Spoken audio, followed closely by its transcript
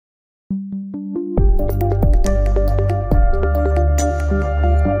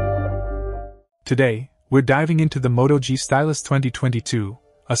Today, we're diving into the Moto G Stylus 2022,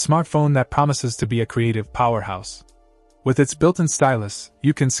 a smartphone that promises to be a creative powerhouse. With its built-in stylus,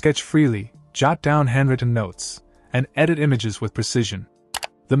 you can sketch freely, jot down handwritten notes, and edit images with precision.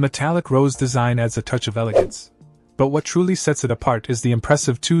 The metallic rose design adds a touch of elegance. But what truly sets it apart is the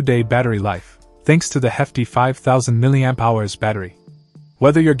impressive 2-day battery life, thanks to the hefty 5000 mAh battery.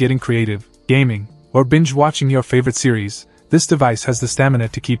 Whether you're getting creative, gaming, or binge-watching your favorite series, this device has the stamina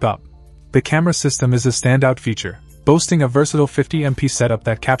to keep up. The camera system is a standout feature, boasting a versatile 50MP setup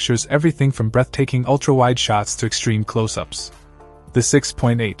that captures everything from breathtaking ultra-wide shots to extreme close-ups. The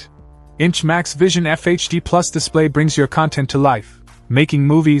 6.8-inch Max Vision FHD Plus display brings your content to life, making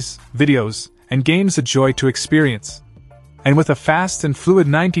movies, videos, and games a joy to experience. And with a fast and fluid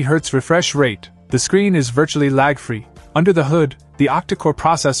 90Hz refresh rate, the screen is virtually lag-free. Under the hood, the octa-core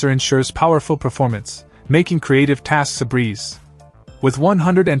processor ensures powerful performance, making creative tasks a breeze. With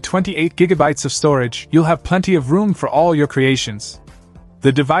 128GB of storage, you'll have plenty of room for all your creations.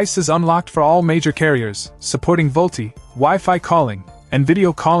 The device is unlocked for all major carriers, supporting VoLTE, Wi-Fi calling, and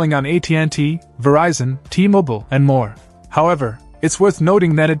video calling on AT&T, Verizon, T-Mobile, and more. However, it's worth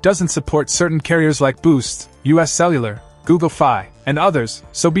noting that it doesn't support certain carriers like Boost, US Cellular, Google Fi, and others,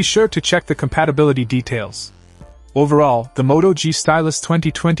 so be sure to check the compatibility details. Overall, the Moto G Stylus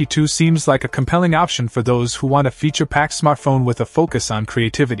 2022 seems like a compelling option for those who want a feature-packed smartphone with a focus on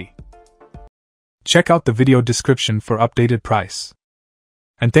creativity. Check out the video description for updated price.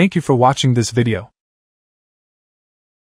 And thank you for watching this video.